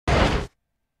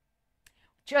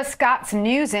Just got some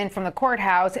news in from the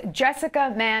courthouse.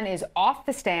 Jessica Mann is off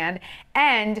the stand,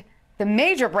 and the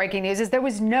major breaking news is there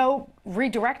was no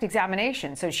redirect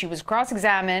examination. So she was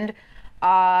cross-examined.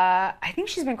 I think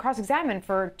she's been cross-examined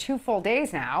for 2 full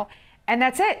days now, and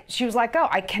that's it. She was let go.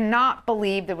 I cannot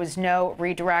believe there was no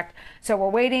redirect. So we're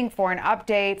waiting for an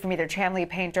update from either Chanley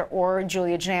Painter or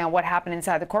Julia Janae on what happened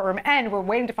inside the courtroom, and we're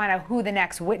waiting to find out who the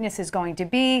next witness is going to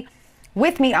be.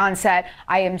 With me on set,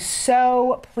 I am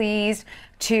so pleased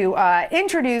to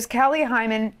introduce Kelly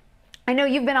Hyman. I know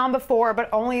you've been on before, but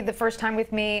only the first time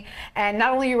with me. And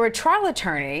not only you're a trial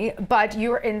attorney, but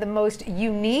you're in the most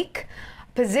unique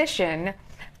position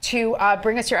to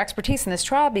bring us your expertise in this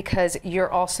trial because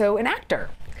you're also an actor.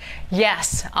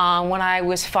 Yes. When I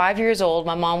was 5 years old,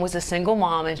 my mom was a single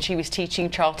mom, and she was teaching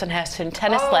Charlton Heston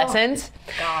tennis lessons.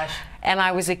 Gosh. And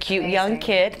I was a cute young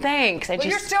kid. Thanks. Well,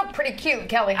 you're still pretty cute,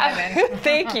 Kelly Hyman.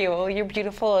 Thank you. Well, you're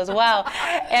beautiful as well.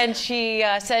 And she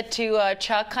said to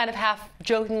Chuck, kind of half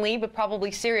jokingly, but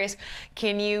probably serious,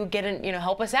 "Can you get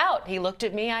help us out?" He looked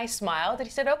at me, I smiled, and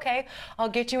he said, "Okay, I'll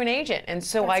get you an agent." And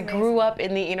so I grew up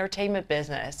in the entertainment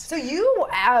business. So you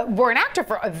were an actor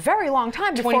for a very long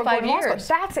time. 25 years.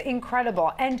 That's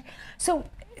incredible. And so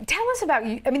tell us about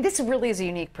you. I mean, this really is a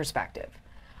unique perspective.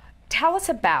 Tell us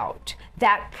about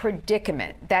that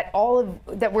predicament that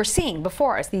that we're seeing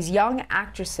before us, these young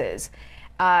actresses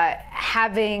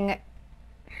having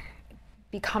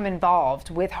become involved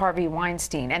with Harvey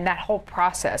Weinstein and that whole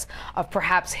process of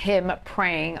perhaps him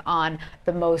preying on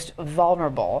the most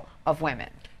vulnerable of women.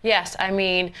 Yes, I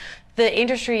mean, the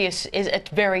industry is a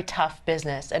very tough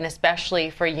business, and especially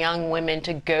for young women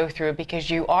to go through because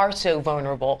you are so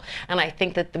vulnerable. And I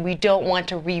think that we don't want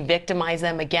to re-victimize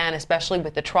them again, especially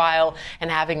with the trial and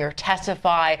having her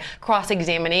testify,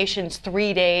 cross-examinations,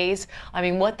 3 days. I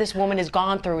mean, what this woman has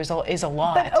gone through is a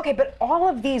lot. But, okay, but all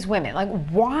of these women, like,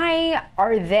 why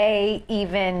are they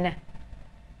even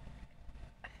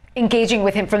engaging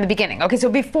with him from the beginning? Okay, so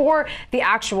before the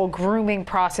actual grooming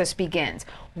process begins,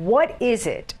 what is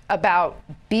it about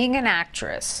being an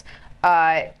actress,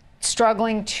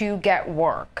 struggling to get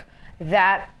work,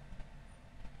 that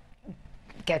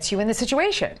gets you in the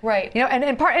situation? Right. You know,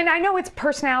 and I know it's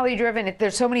personality driven.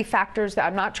 There's so many factors that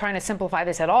I'm not trying to simplify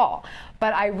this at all,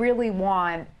 but I really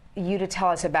want you to tell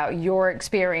us about your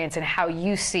experience and how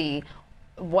you see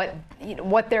what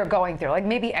they're going through. Like,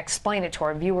 maybe explain it to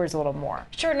our viewers a little more.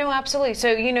 Sure, no, absolutely.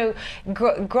 So,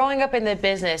 growing up in the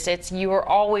business, you are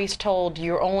always told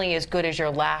you're only as good as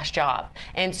your last job.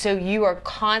 And so you are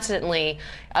constantly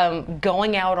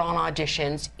going out on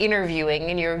auditions,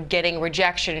 interviewing, and you're getting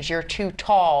rejections. You're too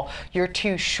tall, you're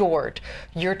too short,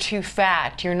 you're too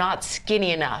fat, you're not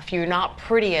skinny enough, you're not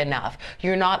pretty enough,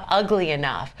 you're not ugly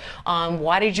enough.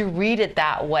 Why did you read it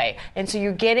that way? And so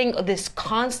you're getting this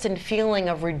constant feeling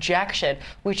of rejection,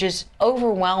 which is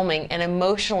overwhelming and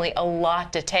emotionally a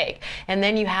lot to take. And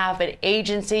then you have an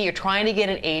agency, you're trying to get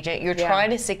an agent, you're trying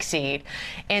to succeed.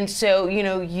 And so,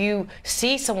 you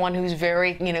see someone who's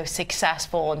very,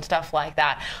 successful and stuff like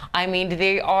that. I mean,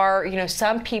 they are,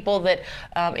 some people that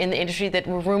in the industry that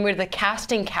were rumored the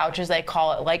casting couch, as they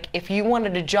call it. Like, if you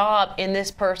wanted a job in this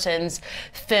person's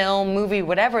film, movie,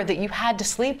 whatever, that you had to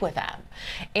sleep with them.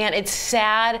 And it's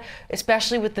sad,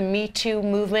 especially with the Me Too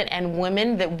movement and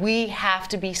women, that we have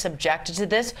to be subjected to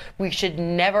this. We should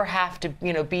never have to,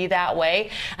 be that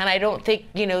way. And I don't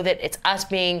think, that it's us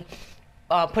being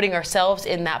putting ourselves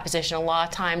in that position. A lot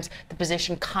of times the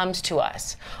position comes to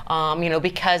us,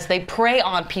 because they prey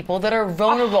on people that are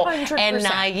vulnerable 100%. And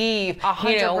naive.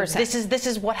 100%. This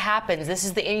is what happens. This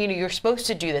is you're supposed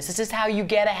to do this. This is how you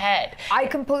get ahead. I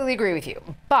completely agree with you.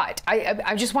 But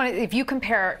I just wanted, if you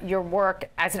compare your work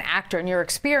as an actor and your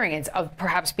experience of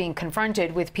perhaps being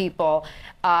confronted with people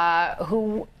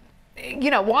who,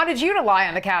 wanted you to lie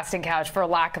on the casting couch, for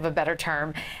lack of a better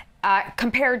term,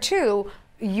 compared to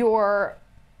your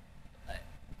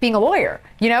being a lawyer,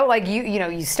 like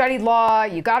you studied law,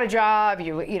 you got a job,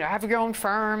 you have your own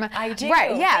firm. I do.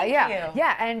 Right? Yeah, Thank you.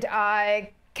 yeah. And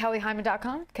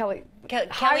KellyHyman.com.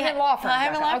 Hyman Law Firm.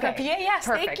 Hyman Law Firm. Okay. Yes,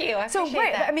 perfect. Thank you. I so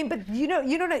appreciate that. I mean, but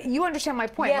you understand my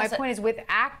point. Yes. My point is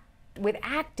with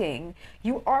acting,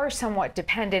 you are somewhat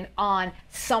dependent on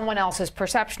someone else's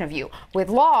perception of you. With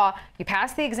law, you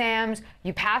pass the exams,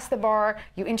 you pass the bar,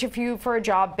 you interview for a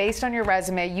job based on your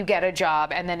resume, you get a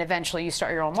job, and then eventually you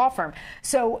start your own law firm.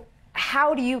 So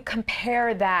how do you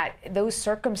compare those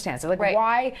circumstances? Like,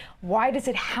 right. why does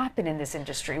it happen in this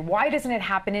industry? Why doesn't it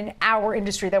happen in our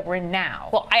industry that we're in now?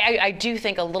 Well, I do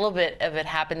think a little bit of it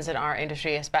happens in our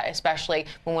industry, especially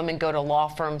when women go to law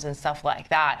firms and stuff like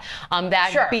that.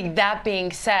 That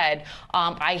being said,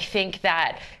 I think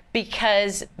that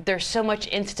because there's so much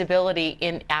instability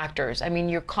in actors. I mean,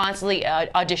 you're constantly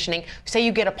auditioning. Say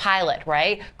you get a pilot,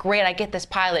 right? Great, I get this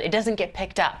pilot. It doesn't get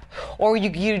picked up. Or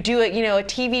you do it, a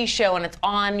TV show and it's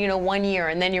on, 1 year,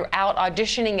 and then you're out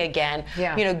auditioning again,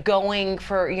 going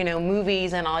for,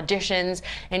 movies and auditions.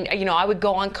 And, I would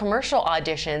go on commercial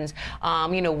auditions,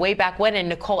 way back when, and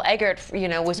Nicole Eggert,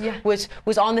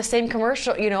 was on the same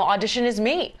commercial, audition as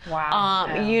me. Wow.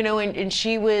 And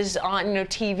she was on,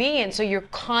 TV. And so you're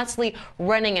constantly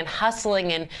running and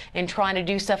hustling and trying to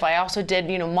do stuff. I also did,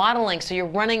 modeling. So you're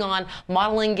running on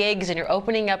modeling gigs and you're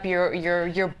opening up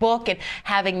your book and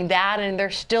having that. And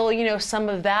there's still, some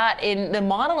of that in the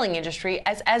modeling industry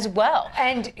as well.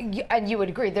 And you would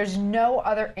agree, there's no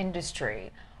other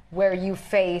industry where you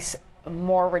face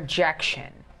more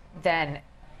rejection than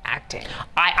acting.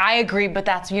 I agree, but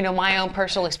that's, my own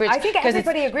personal experience. I think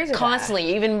everybody agrees with constantly,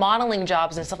 that. Even modeling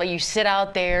jobs and stuff, like you sit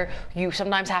out there, you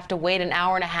sometimes have to wait an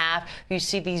hour and a half. You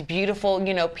see these beautiful,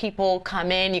 people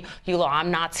come in, you go,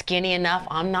 I'm not skinny enough,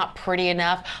 I'm not pretty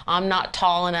enough, I'm not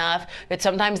tall enough. But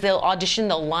sometimes they'll audition,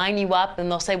 they'll line you up and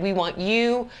they'll say, we want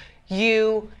you,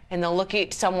 and they'll look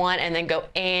at someone and then go,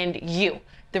 and you.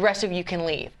 The rest of you can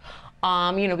leave.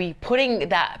 Be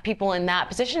putting people in that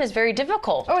position is very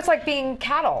difficult. Oh, it's like being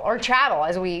cattle or chattel,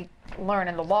 as we learn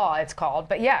in the law it's called.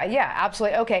 But yeah,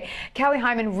 absolutely. Okay, Kelly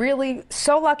Hyman, really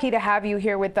so lucky to have you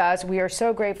here with us. We are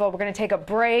so grateful. We're going to take a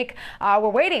break. We're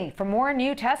waiting for more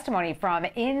new testimony from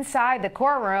inside the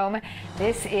courtroom.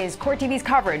 This is Court TV's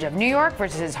coverage of New York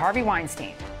versus Harvey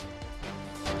Weinstein.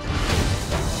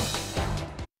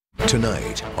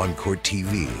 Tonight on Court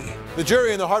TV. The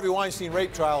jury in the Harvey Weinstein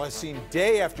rape trial has seen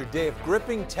day after day of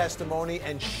gripping testimony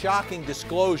and shocking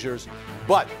disclosures.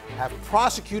 But have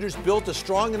prosecutors built a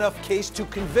strong enough case to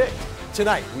convict?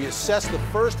 Tonight, we assess the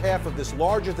first half of this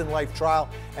larger-than-life trial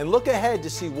and look ahead to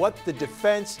see what the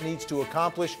defense needs to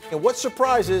accomplish and what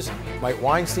surprises might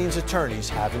Weinstein's attorneys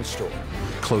have in store.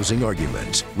 Closing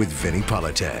arguments with Vinnie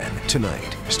Politan.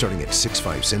 Tonight, starting at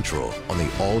 6/5 Central on the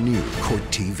all-new Court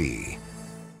TV.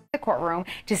 The courtroom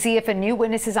to see if a new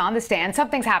witness is on the stand.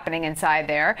 Something's happening inside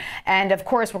there. And of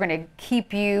course, we're going to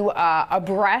keep you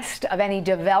abreast of any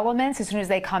developments as soon as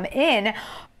they come in.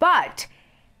 But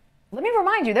let me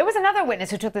remind you, there was another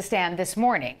witness who took the stand this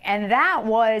morning, and that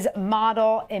was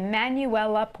model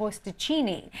Emanuela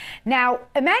Posticini. Now,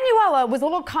 Emanuela was a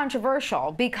little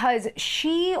controversial because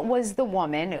she was the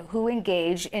woman who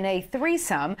engaged in a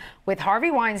threesome with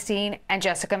Harvey Weinstein and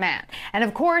Jessica Mann. And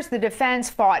of course, the defense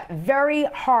fought very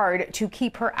hard to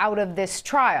keep her out of this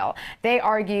trial. They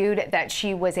argued that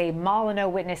she was a Molyneux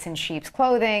witness in sheep's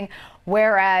clothing,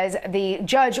 whereas the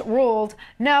judge ruled,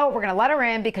 no, we're going to let her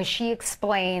in because she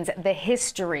explains the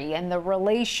history and the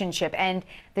relationship. And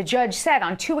the judge said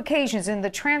on 2 occasions in the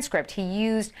transcript, he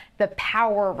used the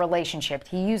power relationship.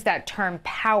 He used that term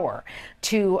power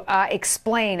to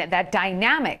explain that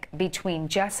dynamic between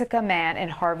Jessica Mann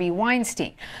and Harvey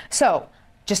Weinstein. So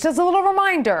just as a little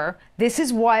reminder, this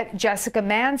is what Jessica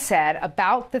Mann said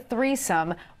about the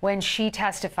threesome when she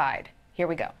testified. Here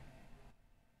we go.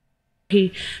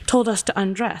 He told us to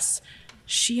undress.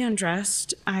 She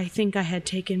undressed. I think I had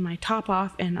taken my top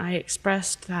off, and I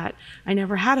expressed that I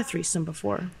never had a threesome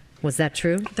before. Was that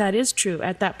true? That is true.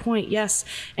 At that point, yes.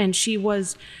 And she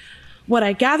was, what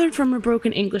I gathered from her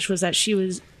broken English was that she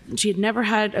had never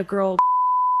had a girl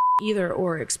either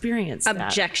or experienced that.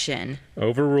 Objection.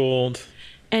 Overruled.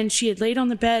 And she had laid on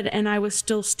the bed, and I was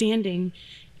still standing,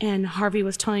 and Harvey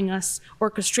was telling us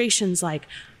orchestrations like,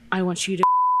 I want you to.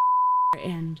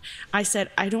 And I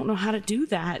said, I don't know how to do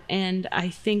that. And I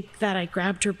think that I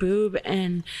grabbed her boob,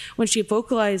 and when she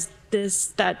vocalized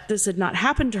that this had not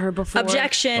happened to her before.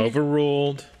 Objection.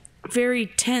 Overruled. Very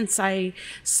tense. I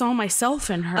saw myself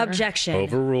in her. Objection.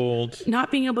 Overruled. Not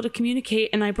being able to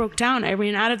communicate, and I broke down. I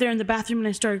ran out of there in the bathroom, and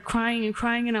I started crying and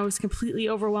crying, and I was completely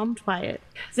overwhelmed by it.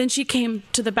 Then she came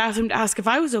to the bathroom to ask if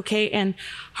I was okay, and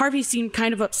Harvey seemed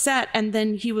kind of upset, and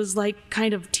then he was like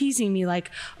kind of teasing me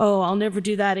like, oh, I'll never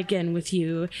do that again with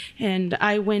you. And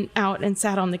I went out and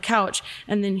sat on the couch,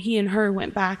 and then he and her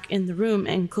went back in the room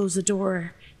and closed the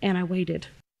door, and I waited.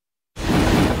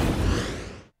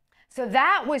 So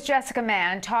that was Jessica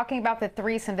Mann talking about the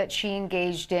threesome that she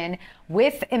engaged in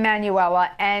with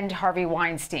Emanuela and Harvey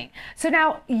Weinstein. So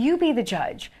now you be the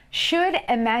judge. Should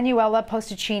Emanuela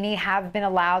Posticini have been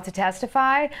allowed to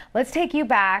testify? Let's take you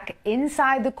back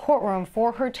inside the courtroom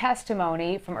for her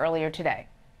testimony from earlier today.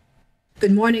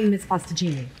 Good morning, Ms.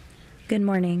 Posticini. Good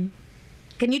morning.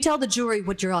 Can you tell the jury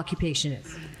what your occupation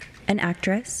is? An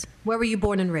actress. Where were you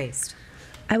born and raised?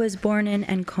 I was born in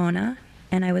Ancona,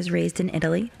 and I was raised in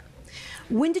Italy.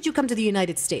 When did you come to the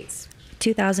United States?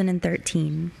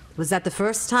 2013. Was that the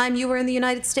first time you were in the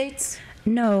United States?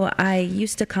 No, I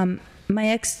used to come. My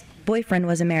ex-boyfriend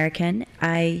was American.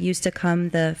 I used to come.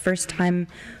 The first time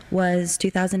was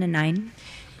 2009.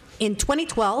 In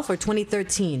 2012 or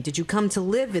 2013, did you come to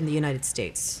live in the United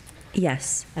States?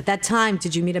 Yes. At that time,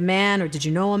 did you meet a man or did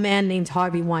you know a man named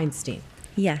Harvey Weinstein?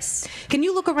 Yes. Can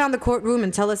you look around the courtroom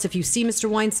and tell us if you see Mr.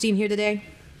 Weinstein here today?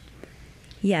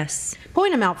 Yes.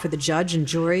 Point him out for the judge and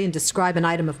jury and describe an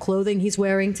item of clothing he's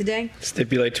wearing today.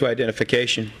 Stipulate to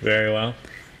identification. Very well.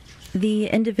 The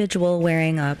individual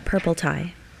wearing a purple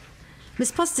tie.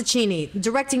 Ms. Postaccini,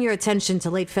 directing your attention to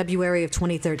late February of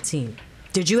 2013.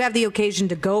 Did you have the occasion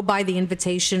to go by the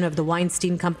invitation of the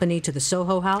Weinstein Company to the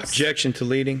Soho House? Objection to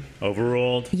leading.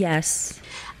 Overruled. Yes.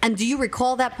 And do you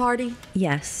recall that party?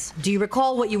 Yes. Do you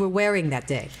recall what you were wearing that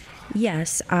day?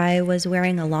 Yes, I was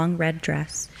wearing a long red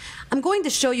dress. I'm going to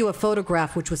show you a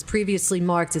photograph which was previously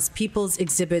marked as People's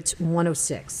Exhibit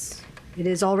 106. It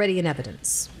is already in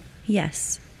evidence.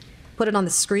 Yes. Put it on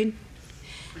the screen.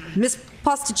 Ms.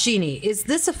 Postaccini, is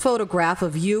this a photograph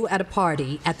of you at a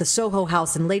party at the Soho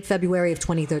House in late February of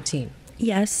 2013?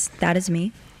 Yes, that is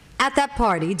me. At that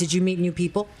party, did you meet new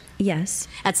people? Yes.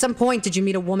 At some point, did you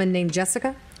meet a woman named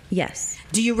Jessica? Yes.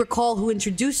 Do you recall who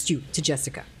introduced you to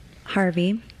Jessica?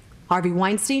 Harvey. Harvey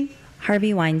Weinstein?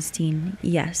 Harvey Weinstein,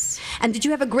 yes. And did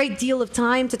you have a great deal of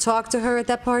time to talk to her at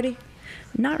that party?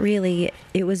 Not really.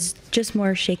 It was just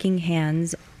more shaking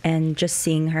hands and just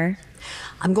seeing her.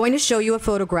 I'm going to show you a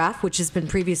photograph which has been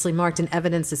previously marked in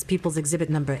evidence as People's Exhibit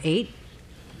number 8.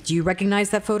 Do you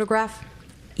recognize that photograph?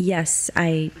 Yes,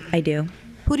 I do.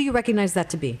 Who do you recognize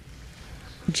that to be?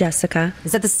 Jessica.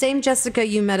 Is that the same Jessica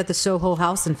you met at the Soho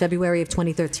House in February of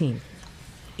 2013?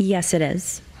 Yes, it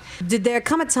is. Did there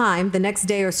come a time the next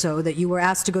day or so that you were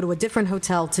asked to go to a different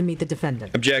hotel to meet the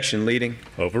defendant? Objection, leading.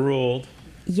 Overruled.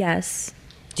 Yes.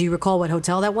 Do you recall what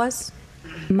hotel that was?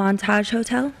 Montage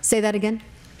Hotel? Say that again.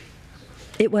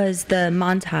 It was the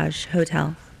Montage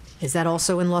Hotel. Is that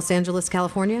also in Los Angeles,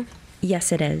 California?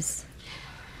 Yes, it is.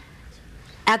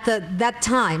 At that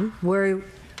time, where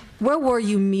were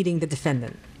you meeting the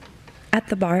defendant? At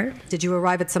the bar? Did you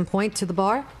arrive at some point to the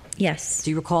bar? Yes. Do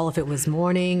you recall if it was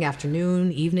morning,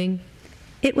 afternoon, evening?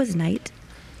 It was night.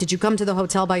 Did you come to the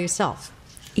hotel by yourself?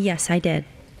 Yes, I did.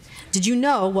 Did you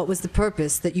know what was the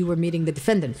purpose that you were meeting the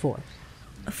defendant for?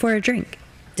 For a drink.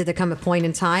 Did there come a point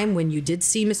in time when you did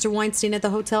see Mr. Weinstein at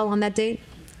the hotel on that date?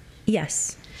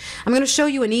 Yes. I'm going to show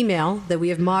you an email that we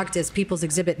have marked as People's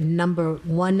Exhibit number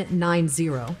 190.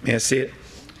 May I see it?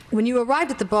 When you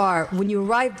arrived at the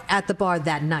bar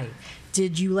that night,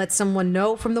 did you let someone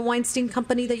know from the Weinstein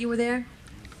Company that you were there?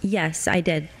 Yes, I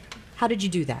did. How did you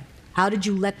do that? How did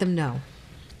you let them know?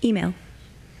 Email.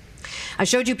 I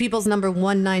showed you People's number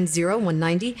 190,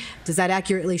 190. Does that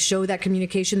accurately show that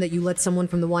communication that you let someone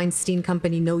from the Weinstein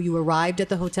Company know you arrived at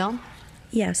the hotel?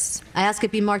 Yes. I ask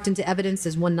it be marked into evidence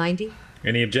as 190.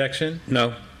 Any objection?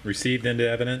 No. Received into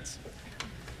evidence?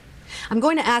 I'm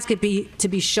going to ask it to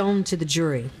be shown to the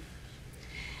jury.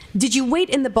 Did you wait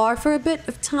in the bar for a bit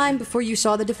of time before you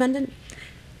saw the defendant?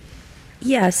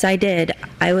 Yes, I did.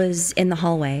 I was in the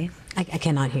hallway. I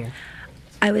cannot hear.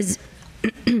 I was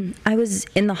I was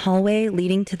in the hallway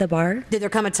leading to the bar. Did there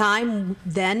come a time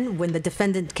then when the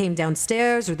defendant came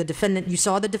downstairs or you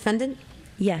saw the defendant?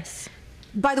 Yes.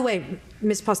 By the way,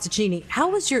 Ms. Postaccini, how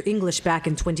was your English back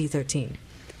in 2013?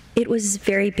 It was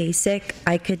very basic.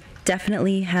 I could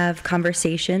definitely have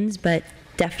conversations, but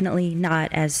definitely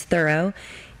not as thorough.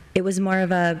 It was more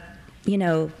of a,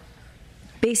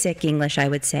 basic English, I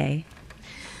would say.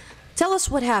 Tell us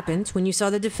what happened when you saw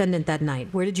the defendant that night.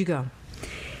 Where did you go?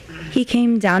 He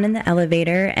came down in the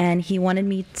elevator and he wanted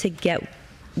me to get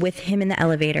with him in the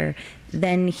elevator.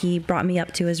 Then he brought me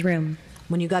up to his room.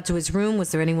 When you got to his room,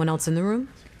 was there anyone else in the room?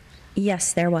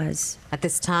 Yes, there was. At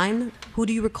this time, who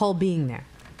do you recall being there?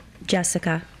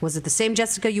 Jessica. Was it the same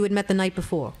Jessica you had met the night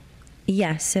before?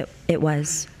 Yes, it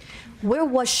was. Where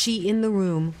was she in the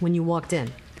room when you walked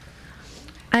in?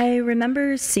 I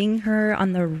remember seeing her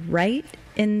on the right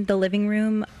in the living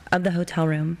room of the hotel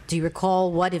room. Do you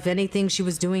recall what, if anything, she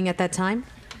was doing at that time?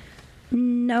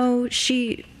 No,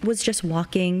 she was just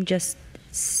walking, just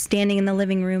standing in the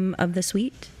living room of the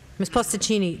suite. Miss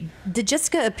Postaccini, did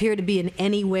Jessica appear to be in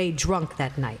any way drunk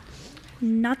that night?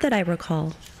 Not that I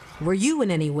recall. Were you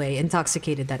in any way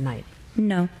intoxicated that night?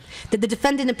 No. Did the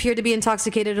defendant appear to be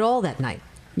intoxicated at all that night?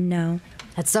 No.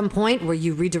 At some point, were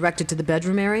you redirected to the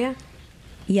bedroom area?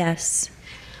 Yes.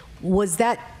 Was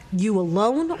that you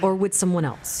alone or with someone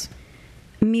else?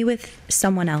 Me with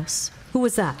someone else. Who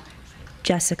was that?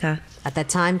 Jessica. At that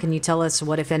time, can you tell us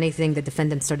what, if anything, the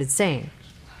defendant started saying?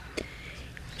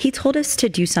 He told us to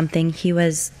do something. He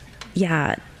was,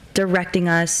 directing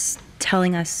us,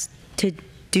 telling us to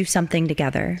do something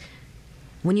together.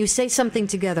 When you say something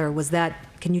together,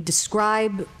 can you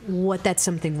describe what that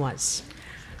something was?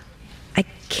 I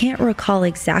can't recall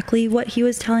exactly what he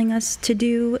was telling us to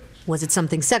do. Was it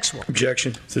something sexual?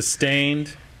 Objection.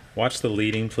 Sustained. Watch the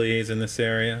leading, please, in this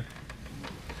area.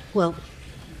 Well,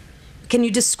 can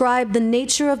you describe the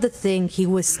nature of the thing he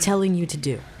was telling you to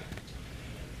do?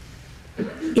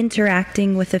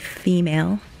 Interacting with a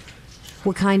female.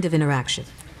 What kind of interaction?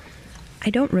 I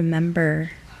don't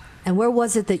remember. And where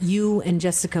was it that you and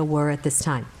Jessica were at this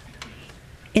time?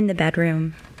 In the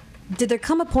bedroom. Did there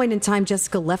come a point in time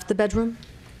Jessica left the bedroom?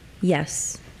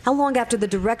 Yes. How long after the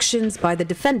directions by the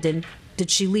defendant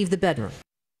did she leave the bedroom?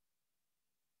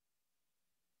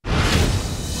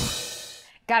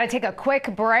 Got to take a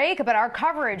quick break, but our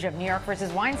coverage of New York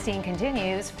versus Weinstein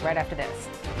continues right after this.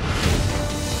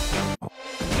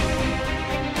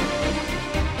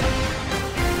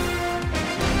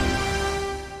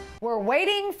 We're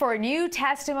waiting for new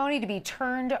testimony to be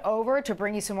turned over to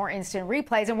bring you some more instant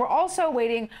replays. And we're also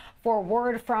waiting for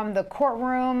word from the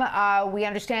courtroom. We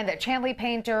understand that Chanley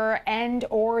Painter and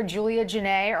or Julia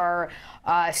Janae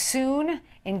are soon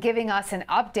in giving us an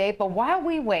update. But while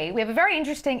we wait, we have a very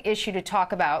interesting issue to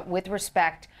talk about with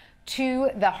respect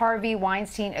to the Harvey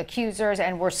Weinstein accusers.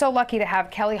 And we're so lucky to have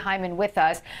Kelly Hyman with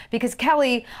us because,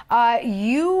 Kelly,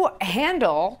 you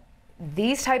handle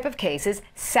these type of cases,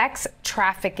 sex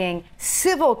trafficking,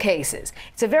 civil cases.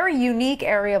 It's a very unique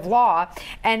area of law.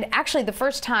 And actually, the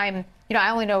first time,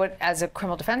 I only know it as a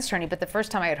criminal defense attorney, but the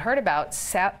first time I had heard about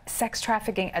sex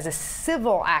trafficking as a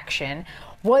civil action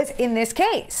was in this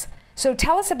case. So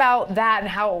tell us about that and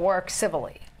how it works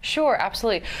civilly. Sure,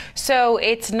 absolutely. So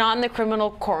it's not in the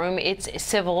criminal courtroom, it's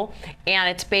civil, and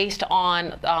it's based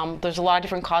on, there's a lot of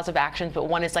different cause of actions, but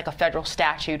one is like a federal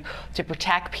statute to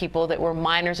protect people that were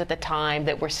minors at the time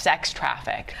that were sex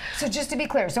trafficked. So just to be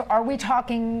clear, so are we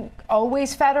talking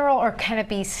always federal or can it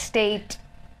be state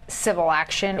civil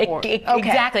action? Okay.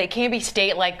 Exactly. It can be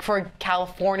state, like for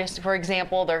California, for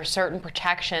example, there are certain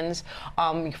protections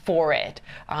for it,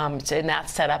 and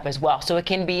that's set up as well. So it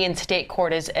can be in state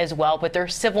court as well, but they're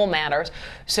civil matters.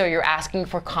 So you're asking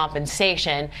for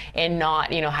compensation and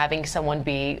not, having someone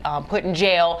be put in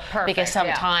jail. Perfect, because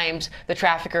sometimes the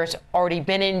trafficker's already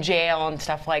been in jail and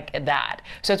stuff like that.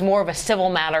 So it's more of a civil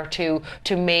matter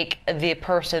to make the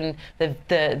person,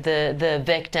 the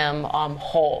victim,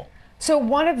 whole. So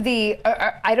one of the,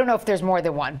 I don't know if there's more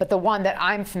than one, but the one that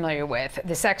I'm familiar with,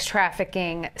 the sex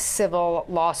trafficking civil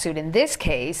lawsuit in this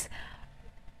case,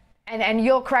 and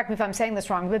you'll correct me if I'm saying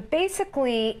this wrong, but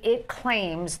basically it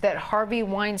claims that Harvey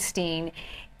Weinstein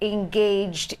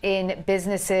engaged in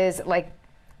businesses like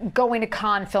going to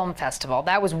Cannes Film Festival.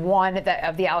 That was one of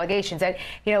the allegations, that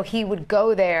he would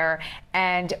go there,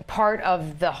 and part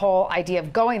of the whole idea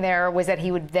of going there was that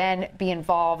he would then be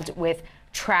involved with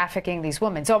trafficking these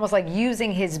women. So almost like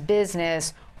using his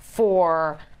business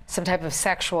for some type of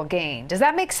sexual gain. Does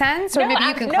that make sense? Or maybe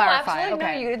you can clarify. Absolutely.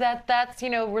 Okay. No, that's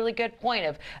really good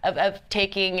point of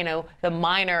taking the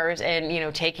minors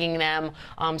and taking them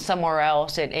somewhere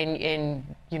else and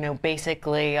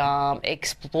basically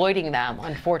exploiting them,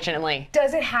 unfortunately.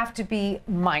 Does it have to be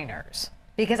minors?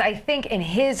 Because I think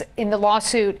in the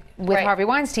lawsuit with Harvey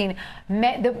Weinstein,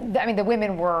 the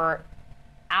women were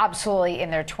absolutely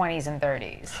in their 20s and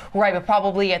 30s. Right, but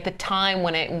probably at the time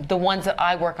when the ones that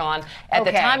I work on, at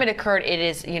the time it occurred, it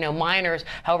is, minors.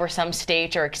 However, some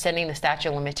states are extending the statute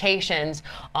of limitations,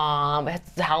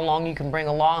 how long you can bring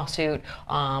a lawsuit,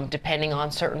 depending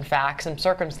on certain facts and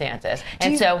circumstances.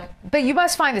 But you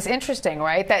must find this interesting,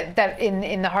 right? That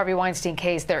in the Harvey Weinstein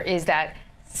case, there is that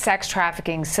sex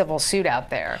trafficking civil suit out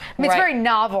there. I mean, it's a very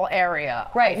novel area,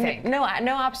 right? I think. No,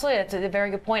 absolutely. That's a very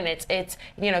good point. It's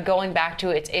going back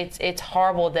to it's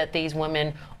horrible that these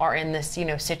women are in this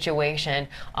situation,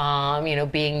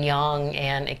 being young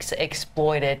and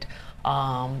exploited,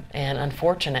 and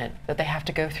unfortunate that they have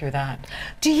to go through that.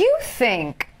 Do you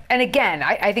think? And again,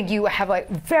 I think you have a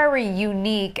very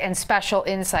unique and special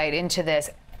insight into this.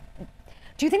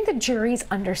 Do you think the jury's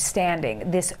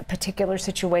understanding this particular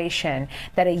situation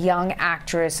that a young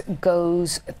actress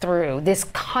goes through, this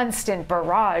constant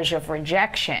barrage of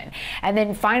rejection, and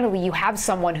then finally you have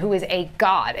someone who is a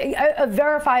god, a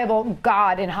verifiable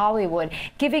god in Hollywood,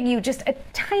 giving you just a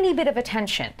tiny bit of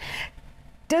attention?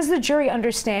 Does the jury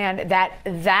understand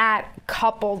that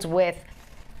coupled with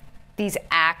these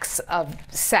acts of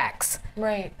sex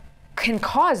can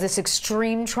cause this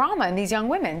extreme trauma in these young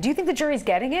women? Do you think the jury's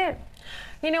getting it?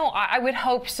 You know, I would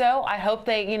hope so. I hope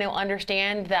they, you know,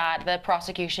 understand that the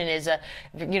prosecution is a,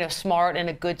 you know, smart and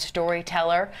a good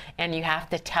storyteller, and you have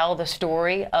to tell the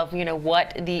story of, you know,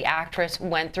 what the actress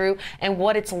went through and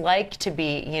what it's like to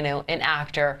be, you know, an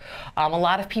actor. A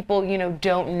lot of people, you know,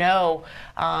 don't know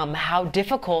how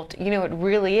difficult, you know, it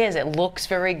really is. It looks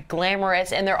very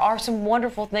glamorous, and there are some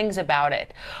wonderful things about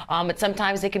it. But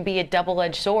sometimes it can be a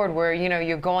double-edged sword where, you know,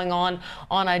 you're going on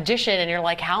audition and you're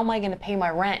like, how am I going to pay my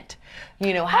rent?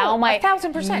 You know, how am I,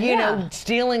 1,000%, you know,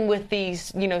 dealing with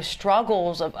these, you know,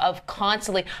 struggles of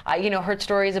constantly, you know, heard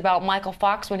stories about Michael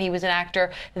Fox when he was an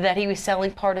actor that he was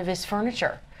selling part of his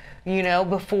furniture, you know,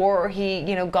 before he,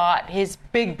 you know, got his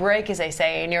big break, as they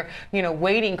say, and you're, you know,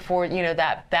 waiting for, you know,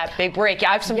 that big break.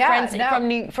 I have some friends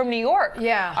from New York.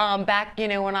 Yeah. Back, you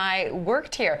know, when I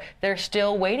worked here, they're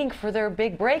still waiting for their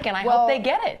big break, and I hope they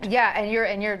get it. Yeah, and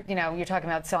you're, you know, you're talking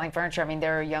about selling furniture. I mean,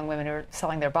 there are young women who are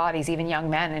selling their bodies, even young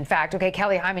men, in fact. Okay,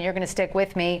 Kelly Hyman, you're going to stick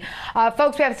with me.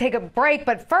 Folks, we have to take a break,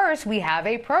 but first we have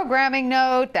a programming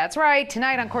note. That's right.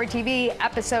 Tonight on Court TV,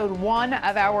 episode 1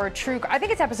 of our I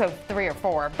think it's episode 3 or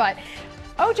 4, but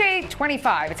OJ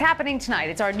 25. It's happening tonight.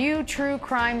 It's our new true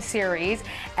crime series.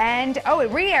 And, it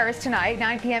re-airs tonight,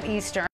 9 p.m. Eastern.